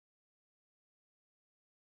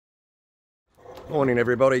Morning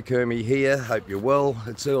everybody, Kermie here, hope you're well.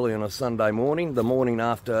 It's early on a Sunday morning, the morning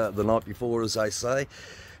after the night before as they say,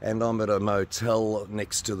 and I'm at a motel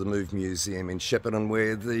next to the Move Museum in Shepparton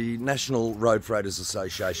where the National Road Freighters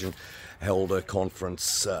Association held a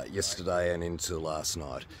conference yesterday and into last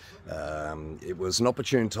night. It was an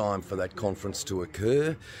opportune time for that conference to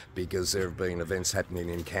occur because there have been events happening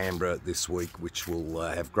in Canberra this week which will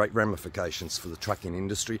have great ramifications for the trucking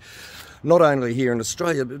industry, not only here in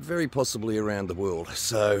Australia but very possibly around the world.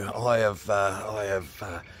 So I have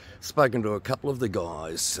spoken to a couple of the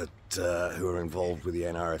guys who are involved with the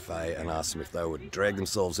NRFA and asked them if they would drag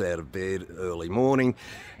themselves out of bed early morning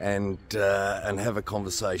and have a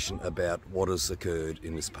conversation about what has occurred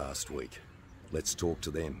in this past week. Let's talk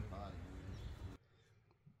to them.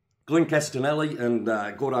 Glyn Castanelli and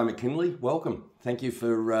Gordo Mackinlay, welcome. Thank you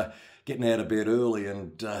for getting out of bed early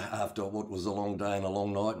and after what was a long day and a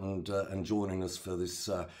long night and joining us for this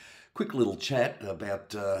quick little chat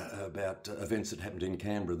about events that happened in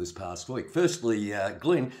Canberra this past week. Firstly,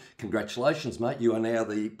 Glyn, congratulations, mate. You are now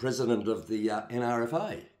the president of the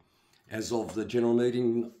NRFA as of the general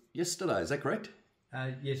meeting yesterday. Is that correct?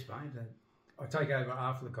 Yes, mate. I take over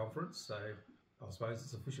after the conference, so I suppose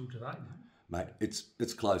it's official today, mate.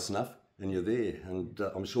 It's close enough, and you're there, and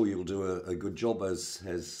I'm sure you'll do a good job as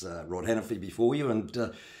Rod Hannafy before you,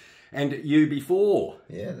 and you before.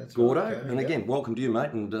 Yeah, that's Gordo. right. And again, welcome to you,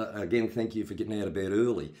 mate, and again, thank you for getting out of bed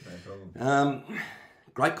early. No problem.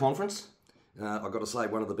 Great conference. I've got to say,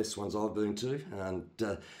 one of the best ones I've been to,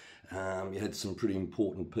 and you had some pretty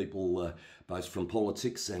important people, both from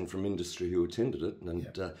politics and from industry, who attended it, and.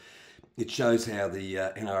 Yep. It shows how the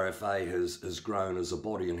NRFA has grown as a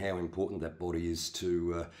body and how important that body is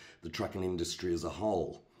to the trucking industry as a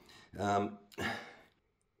whole.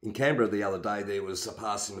 In Canberra the other day there was a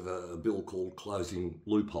passing of a bill called Closing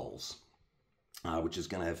Loopholes, which is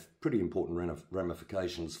going to have pretty important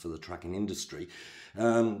ramifications for the trucking industry.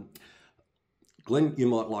 Glenn, you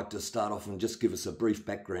might like to start off and just give us a brief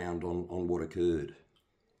background on what occurred.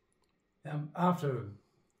 After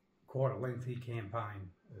quite a lengthy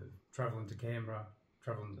campaign, travelling to Canberra,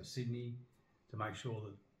 travelling to Sydney to make sure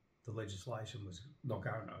that the legislation was not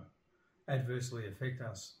going to adversely affect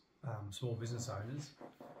us small business owners.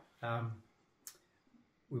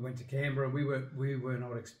 We went to Canberra. We were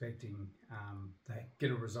not expecting to get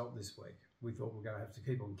a result this week. We thought we were going to have to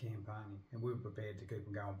keep on campaigning, and we were prepared to keep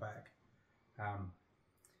on going back.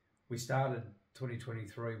 We started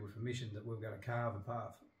 2023 with a mission that we were going to carve a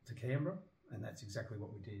path to Canberra, and that's exactly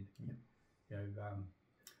what we did. Yep. You know,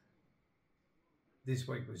 this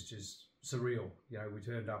week was just surreal. You know, we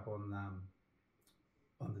turned up on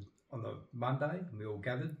the Monday, and we all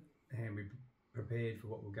gathered and we prepared for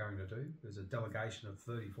what we're going to do. There's a delegation of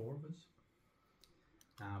 34 of us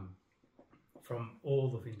from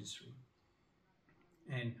all of industry.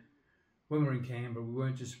 And when we're in Canberra, we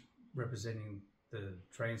weren't just representing the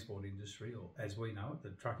transport industry, or as we know it,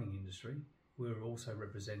 the trucking industry. We were also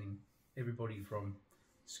representing everybody from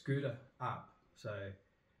scooter up. So,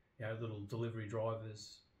 you know, little delivery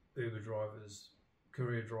drivers, Uber drivers,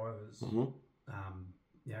 courier drivers, mm-hmm.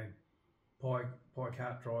 You know, pie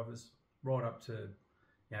cart drivers, right up to,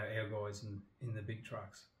 you know, our guys in the big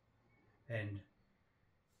trucks. And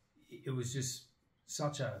it was just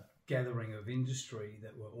such a gathering of industry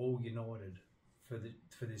that were all united for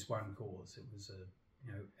this one cause. It was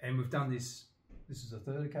you know, and we've done this. This is the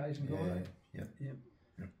third occasion, Gordo. Yeah. Yep.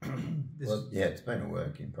 Well, yeah, it's been a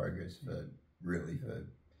work in progress for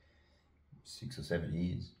 6 or 7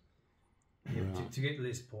 years. Yeah, to get to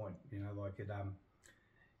this point, you know, like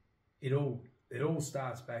it all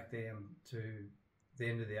starts back down to the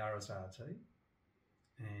end of the RSRT,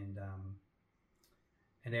 and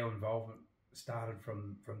our involvement started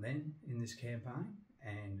from then in this campaign,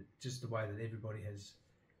 and just the way that everybody has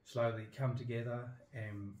slowly come together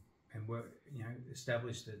and work, you know,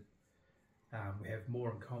 established that we have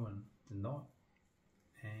more in common than not,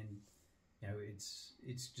 and you know, it's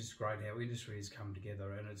just great how industry has come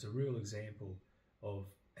together, and it's a real example of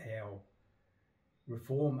how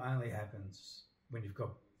reform only happens when you've got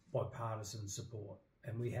bipartisan support,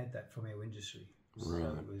 and we had that from our industry. Right.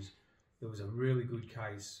 So there was a really good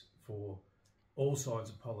case for all sides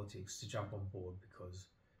of politics to jump on board, because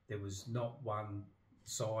there was not one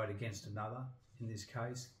side against another in this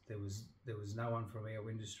case. There was no one from our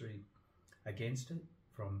industry against it.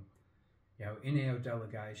 From, you know, in our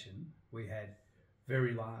delegation we had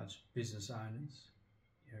very large business owners.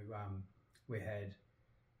 You know, we had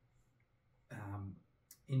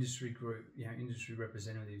industry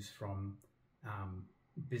representatives from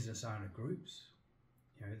business owner groups,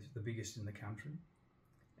 you know, the biggest in the country,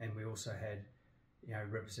 and we also had you know,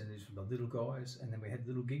 representatives from the little guys, and then we had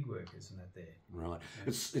little gig workers and that there. Right.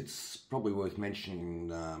 Yeah. It's probably worth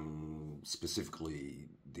mentioning specifically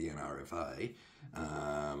the NRFA,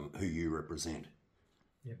 who you represent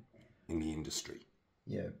in the industry.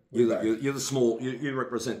 Yeah, you're the small. You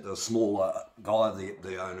represent the smaller guy,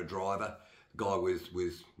 the owner driver, guy with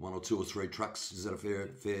 1 or 2 or 3 trucks. Is that a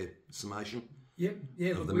fair summation? Yep.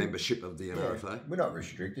 Yeah. Of the membership of the NRFA. Yeah, we're not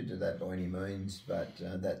restricted to that by any means, but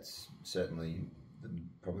that's certainly the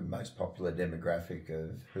probably most popular demographic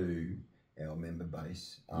of who our member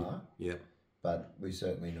base are. Yeah. But we're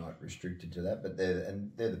certainly not restricted to that. But they're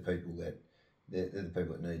the people that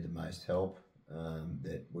need the most help.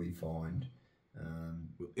 That we find.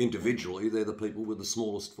 Individually, they're the people with the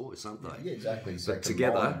smallest voice, aren't they? Yeah, exactly. So but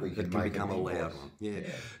together, we it can become a loud one. Yeah.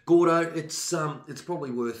 Gordo, it's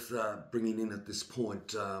probably worth bringing in at this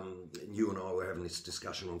point. You and I were having this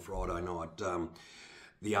discussion on Friday night.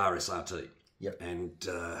 The RSRT. Yep.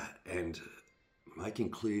 And making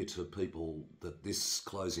clear to people that this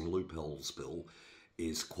closing loopholes bill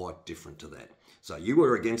is quite different to that. So you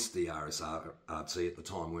were against the RSRT at the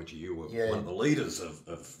time, weren't you? You were one of the leaders of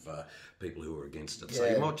people who were against it. So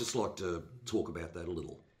you might just like to talk about that a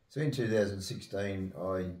little. So in 2016,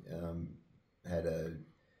 I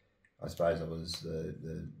suppose I was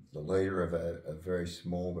the leader of a very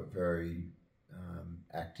small but very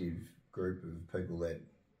active group of people that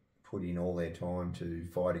put in all their time to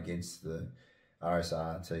fight against the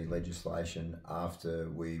RSRT legislation after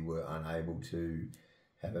we were unable to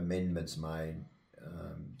have amendments made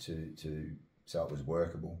so it was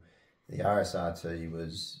workable. The RSRT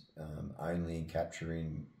was only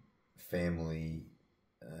capturing family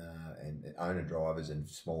and owner drivers and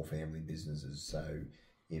small family businesses. So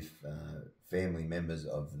if family members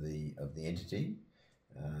of the entity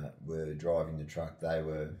were driving the truck, they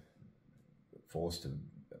were forced to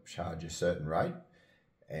charge a certain rate,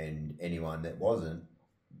 and anyone that wasn't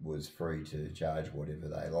was free to charge whatever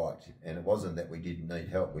they liked. And it wasn't that we didn't need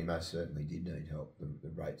help. We most certainly did need help. The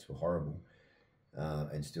rates were horrible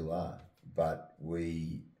and still are. But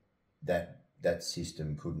that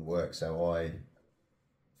system couldn't work. So I,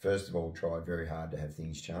 first of all, tried very hard to have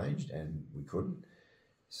things changed, and we couldn't.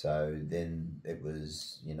 So then it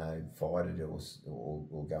was, fight it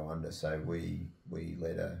or go under. So we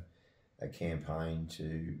led a campaign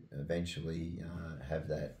to eventually have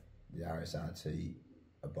the RSRT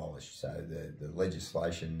abolished. So the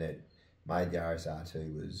legislation that made the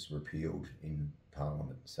RSRT was repealed in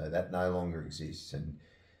Parliament. So that no longer exists, and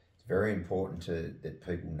it's very important that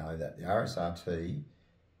people know that the RSRT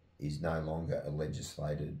is no longer a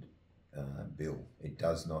legislated bill. It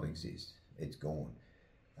does not exist. It's gone.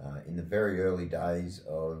 In the very early days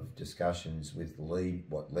of discussions with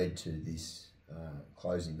what led to this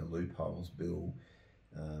closing the loopholes bill,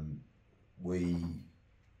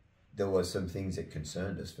 there were some things that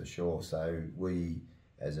concerned us for sure. So we,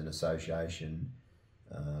 as an association,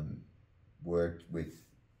 worked with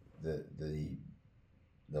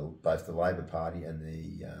both the Labor Party and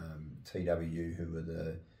the TWU, who were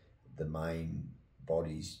the main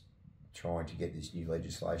bodies trying to get this new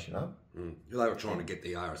legislation up. They were trying to get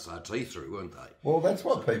the RSRT through, weren't they? Well, that's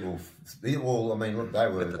what people. Well, I mean, look, they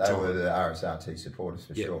were the RSRT supporters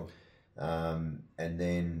for sure. And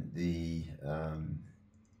then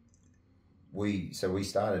we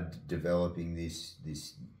started developing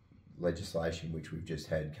this legislation, which we've just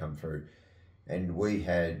had come through, and we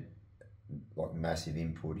had like massive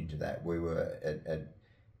input into that. We were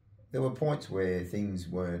there were points where things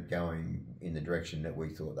weren't going in the direction that we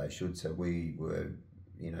thought they should, so we were,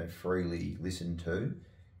 freely listened to,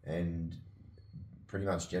 and pretty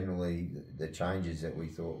much generally the changes that we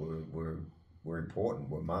thought were important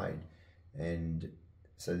were made. And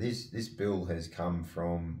so this bill has come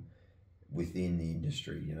from within the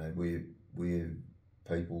industry. We're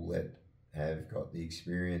people that have got the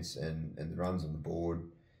experience and the runs on the board.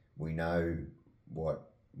 We know what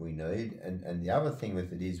we need, and the other thing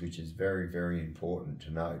with it is, which is very, very important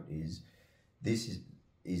to note, is this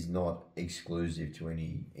is not exclusive to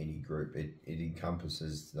any group. It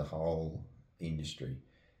encompasses the whole industry.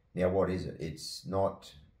 Now, what is it? It's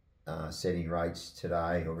not setting rates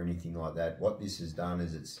today or anything like that. What this has done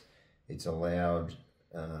is it's allowed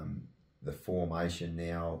the formation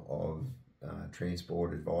now of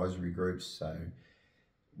transport advisory groups. So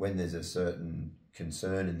when there's a certain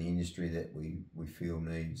concern in the industry that we feel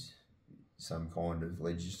needs some kind of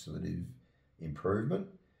legislative improvement,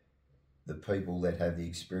 the people that have the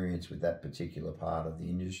experience with that particular part of the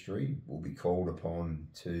industry will be called upon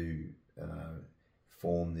to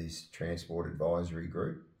form this transport advisory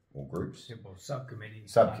group or groups. Or subcommittee.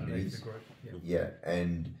 Subcommittees. The group. Yeah,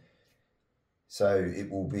 and So it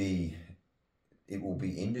will be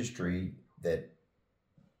industry that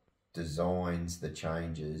designs the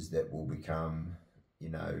changes that will become,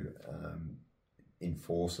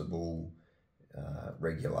 enforceable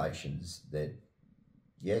regulations that,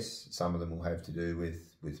 yes, some of them will have to do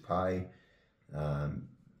with pay.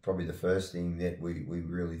 Probably the first thing that we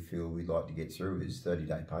really feel we'd like to get through is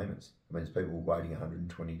 30-day payments. I mean, there's people waiting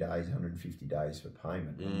 120 days, 150 days for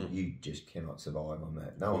payment. And you just cannot survive on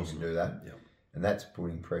that. No one can do that. Yep. And that's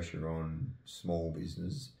putting pressure on small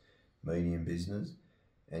business, medium business.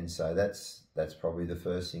 And so that's probably the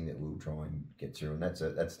first thing that we'll try and get through. And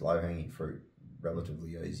that's low-hanging fruit,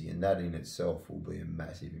 relatively easy. And that in itself will be a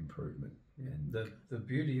massive improvement. Yeah. And the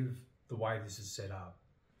beauty of the way this is set up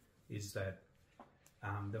is that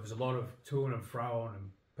there was a lot of to and fro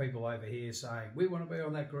and people over here saying, we want to be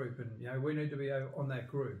on that group and we need to be on that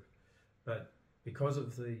group. But because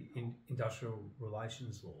of the industrial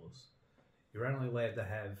relations laws, you're only allowed to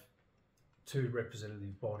have 2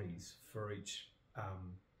 representative bodies for each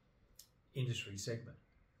industry segment.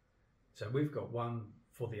 So we've got one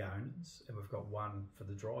for the owners and we've got one for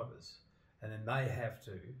the drivers. And then they have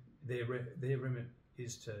to, their remit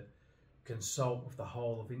is to consult with the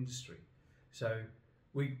whole of industry. So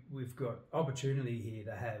we've got opportunity here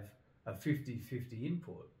to have a 50-50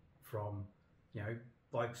 input from,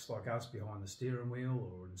 blokes like us behind the steering wheel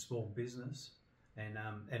or in small business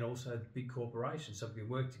and also big corporations. So we can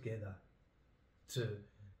work together to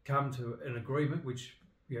come to an agreement, which,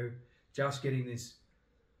 just getting this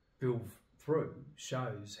bill through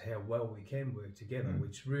shows how well we can work together,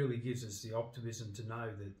 which really gives us the optimism to know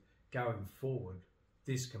that going forward,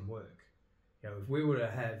 this can work. If we were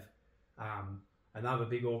to have another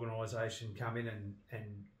big organisation come in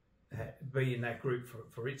and be in that group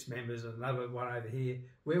for its members and another one over here,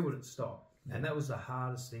 where would it stop? And that was the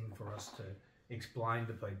hardest thing for us to explain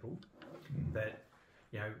to people, that,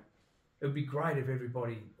 it would be great if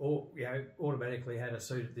everybody automatically had a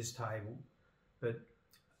seat at this table, but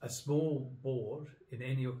a small board in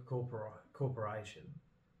any corporation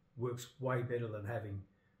works way better than having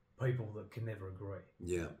people that can never agree.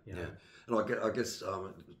 Yeah, yeah. And I guess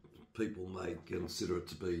people may consider it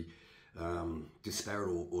to be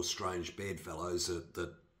disparate or strange bedfellows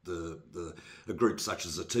that a group such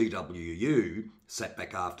as the TWU sat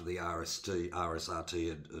back after the RSRT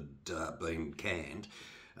had been canned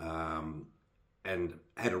and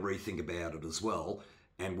had a rethink about it as well,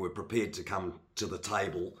 and were prepared to come to the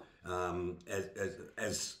table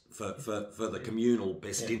as for the communal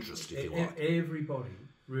best interest, if you like. Everybody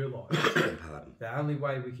realised the only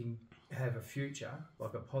way we can have a future,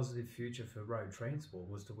 like a positive future for road transport,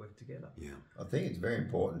 was to work together. Yeah, I think it's very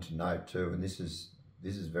important to note too, and this is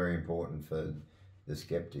very important for the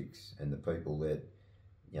skeptics and the people that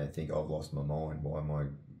think I've lost my mind. Why am I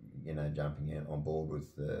jumping out on board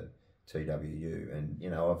with the TWU? And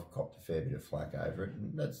I've copped a fair bit of flack over it,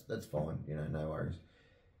 and that's fine. No worries.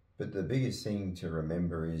 But the biggest thing to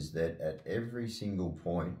remember is that at every single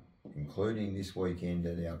point, including this weekend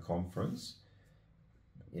at our conference,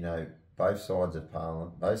 both sides of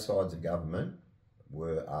Parliament, both sides of government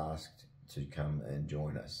were asked to come and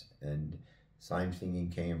join us. And same thing in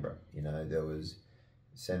Canberra. There was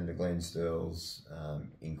Senator Glenn Sterle's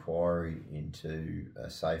inquiry into a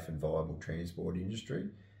safe and viable transport industry.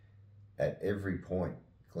 At every point,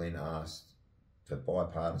 Glenn asked for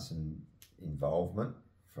bipartisan involvement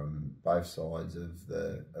from both sides of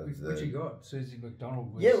the. Which you got. Susie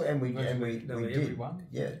McDonald was. Yeah, and we did. Everyone.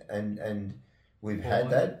 Yeah, and we've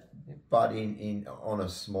had that, but on a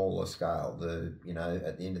smaller scale.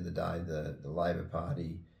 At the end of the day, the Labor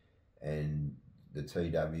Party and the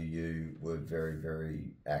TWU were very,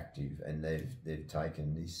 very active, and they've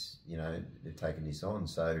taken this, they've taken this on.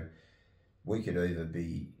 So we could either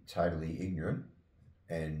be totally ignorant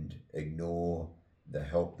and ignore the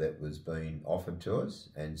help that was being offered to us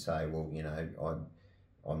and say, well,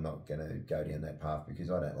 I'm not going to go down that path because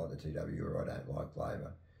I don't like the TWU or I don't like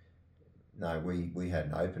Labor. No, we had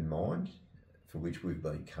an open mind for which we've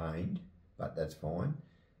been caned, but that's fine.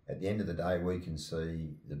 At the end of the day, we can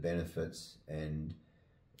see the benefits, and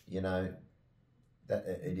that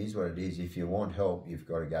it is what it is. If you want help, you've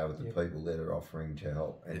got to go with the people that are offering to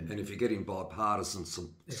help. And if you're getting bipartisan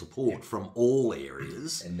support from all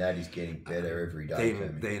areas, and that is getting better every day,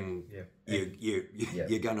 then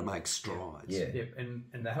you're going to make strides. And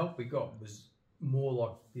the help we got was more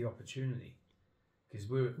like the opportunity, because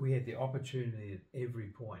we had the opportunity at every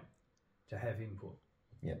point to have input.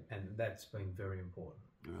 And that's been very important.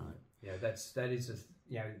 Right.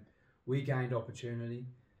 We gained opportunity.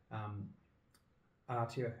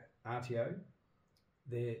 RTO,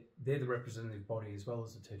 they're the representative body as well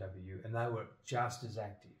as the TWU, and they were just as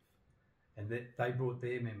active, and they brought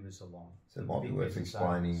their members along. So it might be worth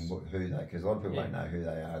explaining who they, because a lot of people don't know who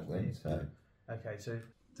they are, Glenn. So okay, so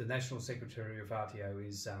the National Secretary of RTO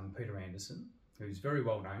is Peter Anderson, who's very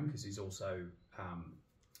well known because he's also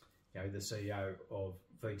the CEO of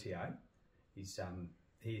VTA. He's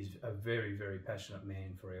a very, very passionate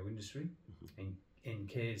man for our industry, and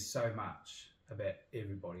cares so much about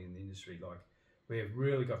everybody in the industry. Like, we have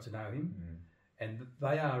really got to know him, and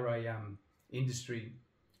they are a industry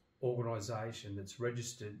organisation that's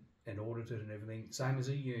registered and audited and everything, same as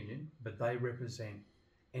a union, but they represent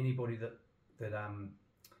anybody that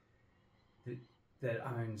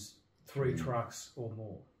owns 3 trucks or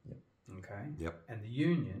more. Yep. Okay. Yep. And the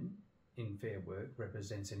union in Fair Work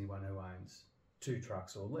represents anyone who owns 2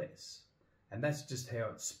 trucks or less, and that's just how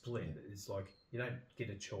it's split. Yep. It's like you don't get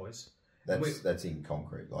a choice. That's in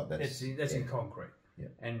concrete, like that's in concrete. Yeah.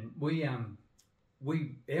 And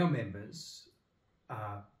our members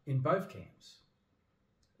are in both camps.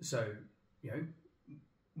 So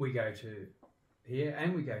we go to here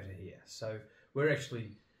and we go to here. So we're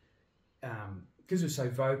actually because we're so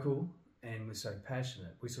vocal and we're so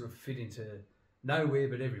passionate, we sort of fit into nowhere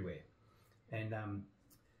but everywhere. And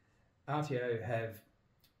RTO have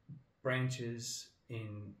branches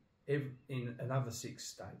in another 6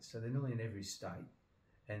 states, so they're nearly in every state,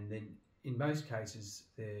 and then in most cases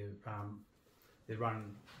they're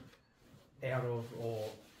run out of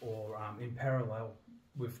or in parallel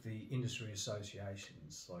with the industry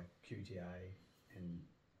associations like QTA and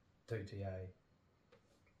TTA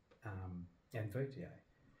and VTA.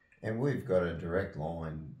 And we've got a direct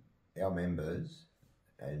line, our members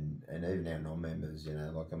and even our non-members,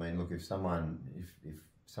 look, if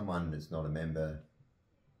someone that's not a member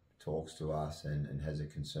talks to us and has a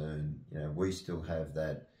concern, we still have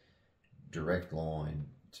that direct line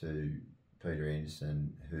to Peter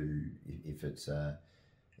Anderson, who, if it's a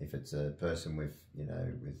person with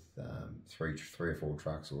three or 4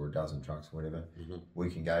 trucks or a dozen trucks or whatever,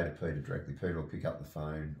 we can go to Peter directly. Peter will pick up the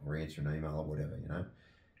phone or answer an email or whatever,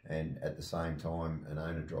 And at the same time, an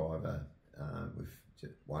owner driver with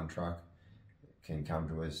just 1 truck can come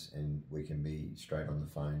to us, and we can be straight on the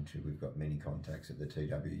phone too. We've got many contacts at the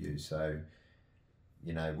TWU, so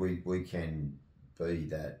we can be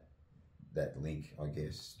that link, I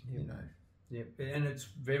guess. Yeah, and it's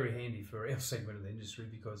very handy for our segment of the industry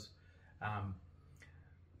because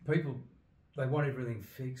people, they want everything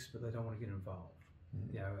fixed, but they don't want to get involved.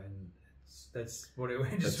 And that's what our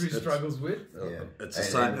industry struggles with. It's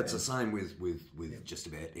the same with just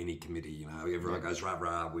about any committee. Everyone goes rah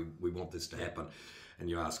rah. We want this to happen, and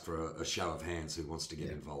you ask for a show of hands who wants to get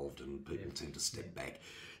involved, and people tend to step back.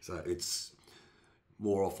 So it's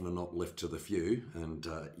more often than not left to the few, and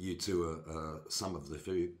you two are some of the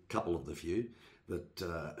few, couple of the few that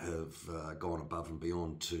have gone above and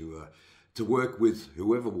beyond to work with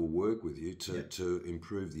whoever will work with you to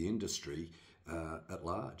improve the industry at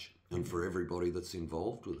large, and for everybody that's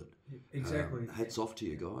involved with it. Exactly. Hats off to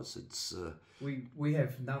you guys. It's we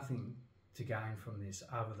have nothing to gain from this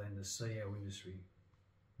other than to see our industry,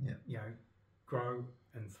 grow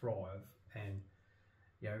and thrive. And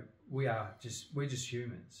we're just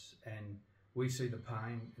humans, and we see the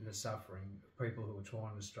pain and the suffering of people who are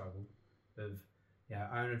trying to struggle, of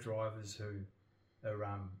owner drivers who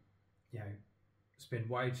are spend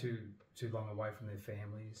way too long away from their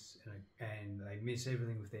families, and they miss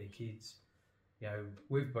everything with their kids.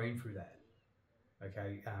 We've been through that.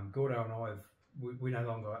 Okay, Gordo and I we no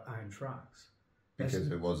longer own trucks because we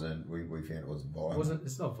found it wasn't viable.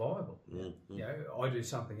 It's not viable. I do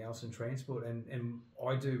something else in transport, and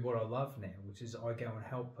I do what I love now, which is I go and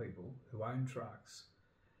help people who own trucks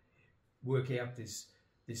work out this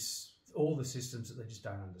all the systems that they just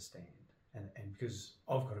don't understand. And because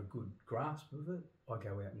I've got a good grasp of it, I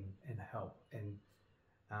go out and help. And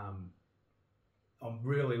I'm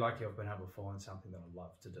really lucky I've been able to find something that I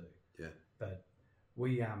love to do. Yeah. But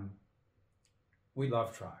we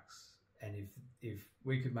love trucks, and if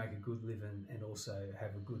we could make a good living and also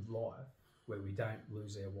have a good life where we don't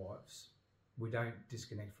lose our wives, we don't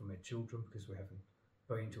disconnect from our children because we haven't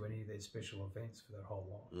been to any of their special events for their whole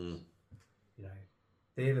lives.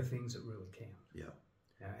 They're the things that really count. Yeah.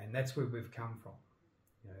 And that's where we've come from.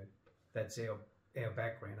 That's our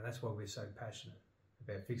background, and that's why we're so passionate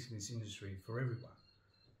about fixing this industry for everyone,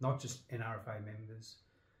 not just NRFA members,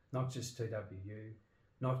 not just TWU,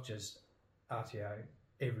 not just RTO,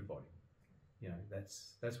 everybody.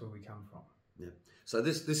 That's where we come from. Yeah. So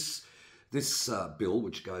this bill,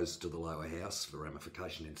 which goes to the lower house for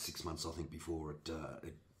ramification in 6 months, I think, before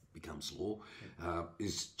it becomes law,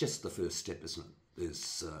 is just the first step, isn't it?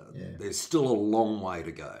 there's still a long way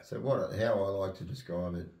to go. So how I like to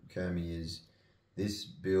describe it, Kermie, is this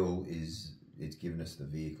bill it's given us the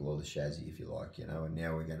vehicle or the chassis, if you like, and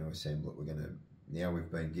now we're going to assemble it. Now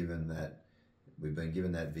we've been given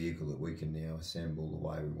that vehicle that we can now assemble the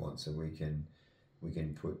way we want, so we can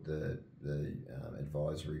put the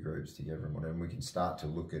advisory groups together and whatever, and we can start to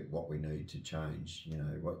look at what we need to change.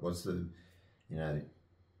 What's the,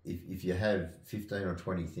 if you have 15 or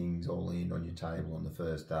 20 things all land on your table on the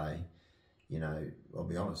first day, I'll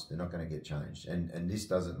be honest, they're not going to get changed. And this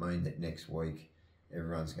doesn't mean that next week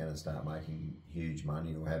everyone's going to start making huge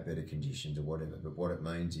money or have better conditions or whatever. But what it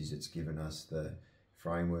means is it's given us the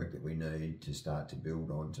framework that we need to start to build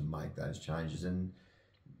on to make those changes. And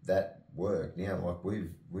that work now, like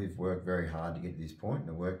we've worked very hard to get to this point, and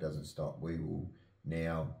the work doesn't stop. We will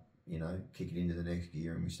now, kick it into the next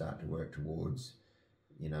gear, and we start to work towards,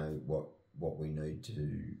 what we need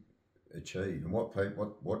to achieve, and what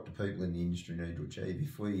do people in the industry need to achieve.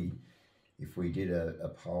 If we did a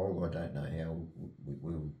poll, I don't know how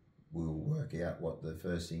we'll work out what the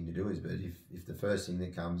first thing to do is, but if the first thing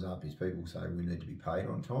that comes up is people say we need to be paid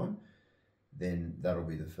on time, then that'll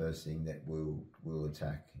be the first thing that we'll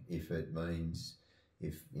attack. If it means,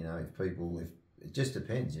 if it just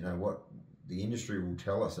depends, what the industry will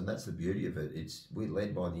tell us, and that's the beauty of it. We're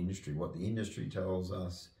led by the industry. What the industry tells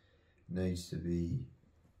us needs to be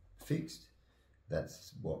fixed,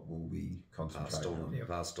 that's what we'll be concentrating on. Yeah,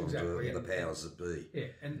 passed on to the powers that be. Yeah,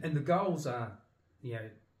 and the goals are,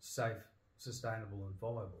 safe, sustainable and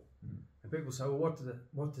viable. And people say, well,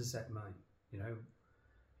 what does that mean?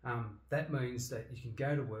 That means that you can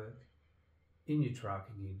go to work in your truck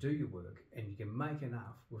and you can do your work and you can make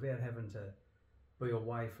enough without having to be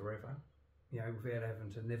away forever, without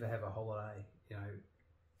having to never have a holiday,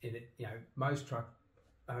 most truck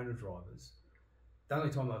owner drivers, the only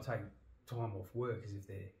time they'll take time off work is if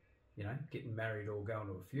they're, getting married or going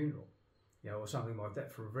to a funeral, or something like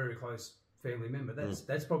that for a very close family member.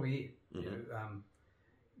 That's probably it.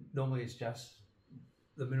 Normally it's just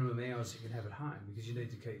the minimum hours you can have at home, because you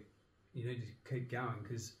need to keep going,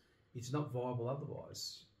 because it's not viable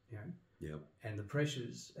otherwise. Yeah. And the pressure,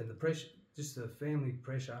 just the family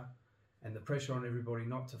pressure, and the pressure on everybody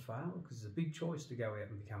not to fail, because it's a big choice to go out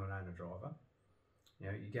and become an owner driver.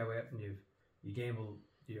 You go out and you gamble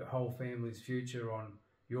your whole family's future on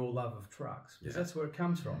your love of trucks, because that's where it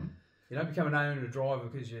comes from. You don't become an owner driver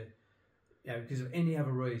because because of any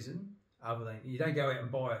other reason other than you don't go out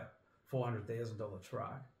and buy a $400,000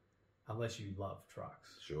 truck unless you love trucks.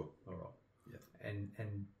 Sure. All right. Yeah.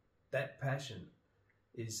 And that passion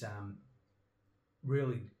is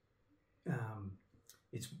really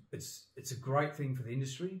it's a great thing for the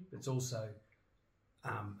industry. It's also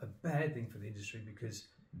a bad thing for the industry, because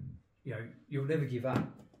you'll never give up.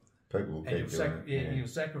 People will keep doing it. You'll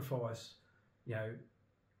sacrifice,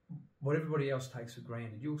 what everybody else takes for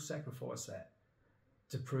granted. You'll sacrifice that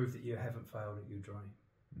to prove that you haven't failed at your dream.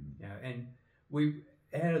 And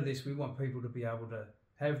out of this, we want people to be able to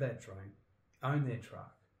have that dream, own their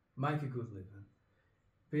truck, make a good living,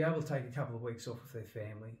 be able to take a couple of weeks off with their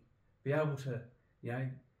family, be able to, your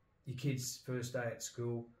kids' first day at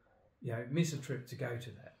school, miss a trip to go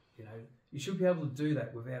to that. You should be able to do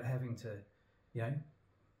that without having to,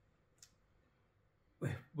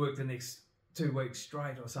 work the next 2 weeks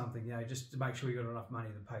straight or something, just to make sure you've got enough money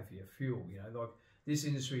to pay for your fuel. Like this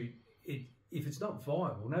industry, if it's not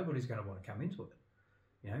viable, nobody's going to want to come into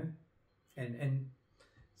it, and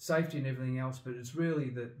safety and everything else, but it's really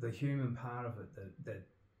the human part of it that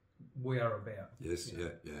we are about. Yes, yeah.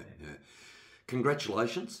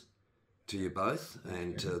 Congratulations to you both,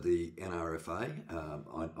 and to the NRFA.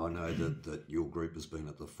 I know that your group has been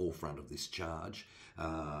at the forefront of this charge,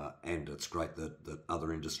 and it's great that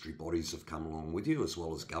other industry bodies have come along with you, as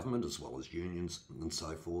well as government, as well as unions and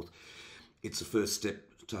so forth. It's a first step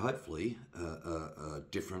to hopefully a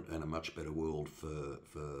different and a much better world for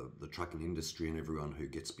the trucking industry and everyone who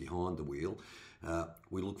gets behind the wheel.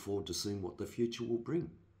 We look forward to seeing what the future will bring.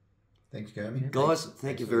 Thanks, Kermie. Guys,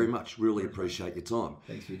 thank you very much. Really appreciate your time.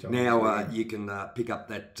 Thanks for your time. Now you can pick up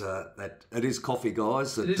that it is coffee,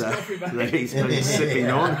 guys. That, it is coffee, mate. That he's been sipping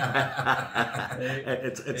on.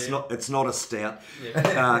 It's not a stout.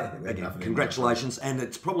 Yeah. Again, congratulations, and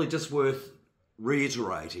it's probably just worth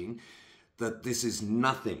reiterating that this is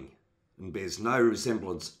nothing and bears no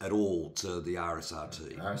resemblance at all to the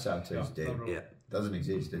RSRT. RSRT is dead. Yeah. Doesn't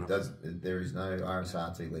exist. There is no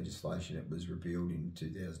RSRT legislation. It was repealed in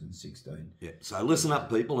 2016. Yeah. So listen up,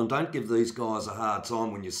 people, and don't give these guys a hard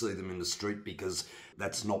time when you see them in the street, because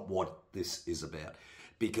that's not what this is about.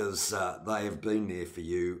 because they have been there for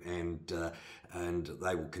you, and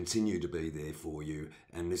they will continue to be there for you.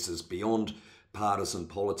 And this is beyond partisan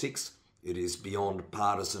politics. It is beyond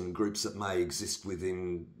partisan groups that may exist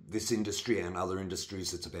within this industry and other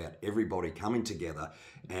industries. It's about everybody coming together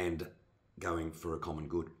and going for a common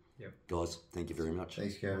good. Yep. Guys, thank you very much.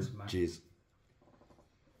 Thanks, guys. Awesome, mate. Cheers.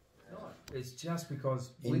 It's just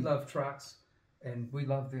because we love trucks and we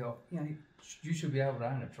love you should be able to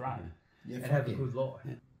own a truck and have a good life.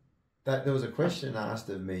 Yeah. There was a question asked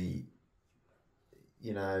of me,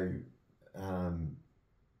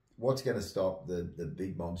 what's going to stop the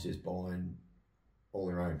big mobs just buying all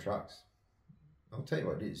their own trucks? I'll tell you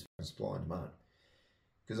what it is, supply and demand.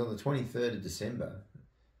 Because on the 23rd of December,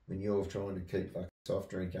 when you're trying to keep fucking soft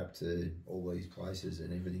drink up to all these places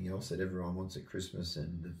and everything else that everyone wants at Christmas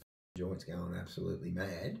and the joint's going absolutely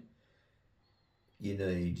mad, you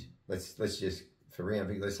need, let's just, for round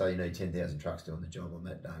figure, let's say you need 10,000 trucks doing the job on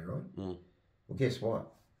that day, right? Mm. Well, guess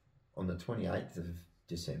what? On the 28th of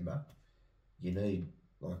December, you need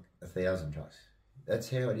like 1,000 trucks. That's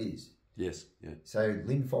how it is. Yes, yeah. So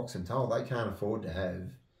Lynn, Fox and Toll, they can't afford to have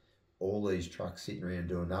all these trucks sitting around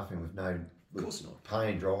doing nothing with Of course not.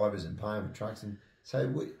 paying drivers and paying for trucks. And so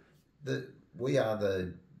we're the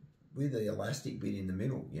elastic bit in the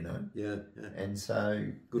middle, Yeah. And so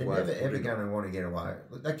Good they're way of never ever putting it. going to want to get away.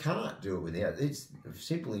 Look, they can't do it without. It's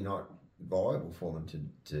simply not viable for them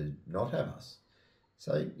to not have us.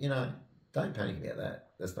 So don't panic about that.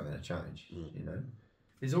 That's not going to change.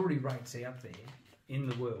 There's already rates out there in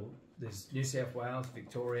the world. There's New South Wales,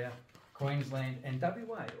 Victoria, Queensland and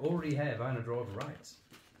WA already have owner-driver rates,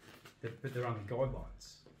 but they're only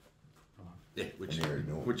guidelines. Yeah, which And they're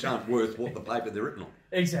ignored. which aren't worth what the paper they're written on.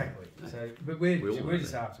 Exactly. So, but we're know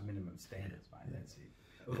just that. after minimum standards, mate. That's it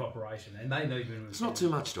of operation, and they need minimum. It's not too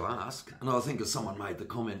much to ask. And I think as someone made the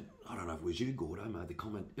comment, I don't know if it was you, Gordo, made the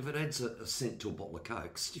comment, if it adds a cent to a bottle of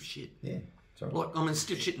Coke, stiff shit. Yeah. Sorry. Like, I mean,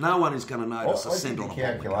 stiff shit, no one is going to notice a I cent did on a a bottle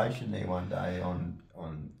of Coke. calculation there one day on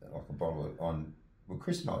like a bottle of, well,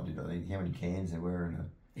 Chris and I did, I think, how many cans there were in a.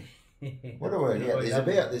 What do I? Yeah,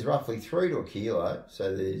 there's roughly 3 to a kilo,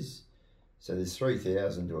 so there's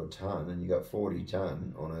 3,000 to a ton, and you got 40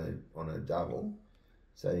 ton on a double,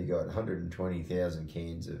 so you got 120,000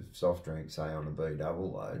 cans of soft drink, say on a B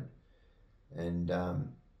double load, and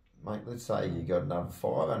mate, let's say you got another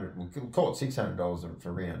 500. We'll call it $600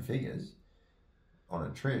 for round figures on a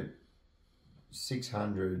trip.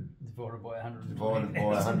 600 divided by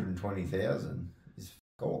 120,000 is f***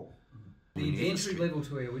 all. The entry level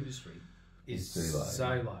to our industry is Too low.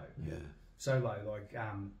 so low. Yeah. So low. Like,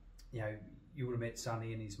 you would have met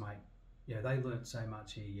Sonny and his mate. They learnt so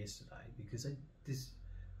much here yesterday because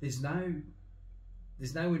there's no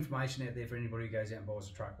information out there for anybody who goes out and buys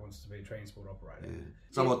a truck, wants to be a transport operator. Yeah.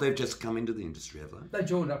 So what, they've just come into the industry, have they? They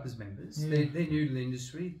joined up as members. Yeah. They're new to the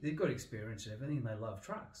industry. They've got experience and everything, and they love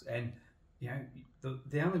trucks. And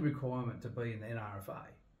the only requirement to be in the NRFA,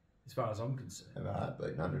 as far as I'm concerned, Have a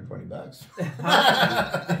heartbeat, $120.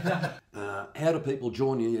 How do people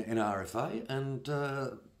join your NRFA, and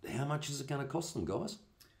how much is it going to cost them, guys?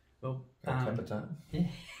 Well, El Capitan.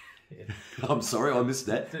 I'm sorry, I missed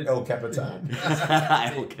that. El Capitan.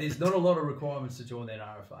 there's not a lot of requirements to join the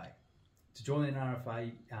NRFA. To join the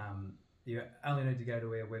NRFA, you only need to go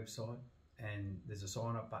to our website, and there's a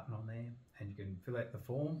sign-up button on there, and you can fill out the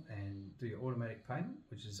form and do your automatic payment,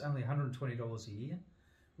 which is only $120 a year,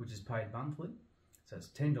 which is paid monthly, so it's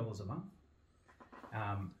 $10 a month.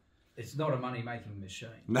 It's not a money-making machine.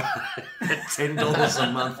 No, $10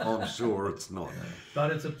 a month, I'm sure it's not. But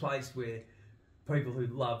it's a place where people who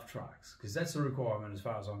love trucks, because that's the requirement as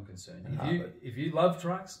far as I'm concerned. If you love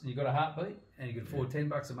trucks and you've got a heartbeat and you can afford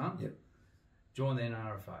 $10 a month, join the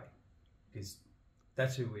NRFA, because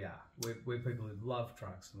that's who we are. We're people who love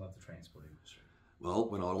trucks and love the transport industry. Well,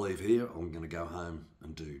 when I leave here, I'm going to go home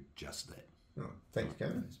and do just that. Oh, thanks,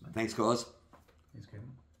 Kevin. Thanks, guys.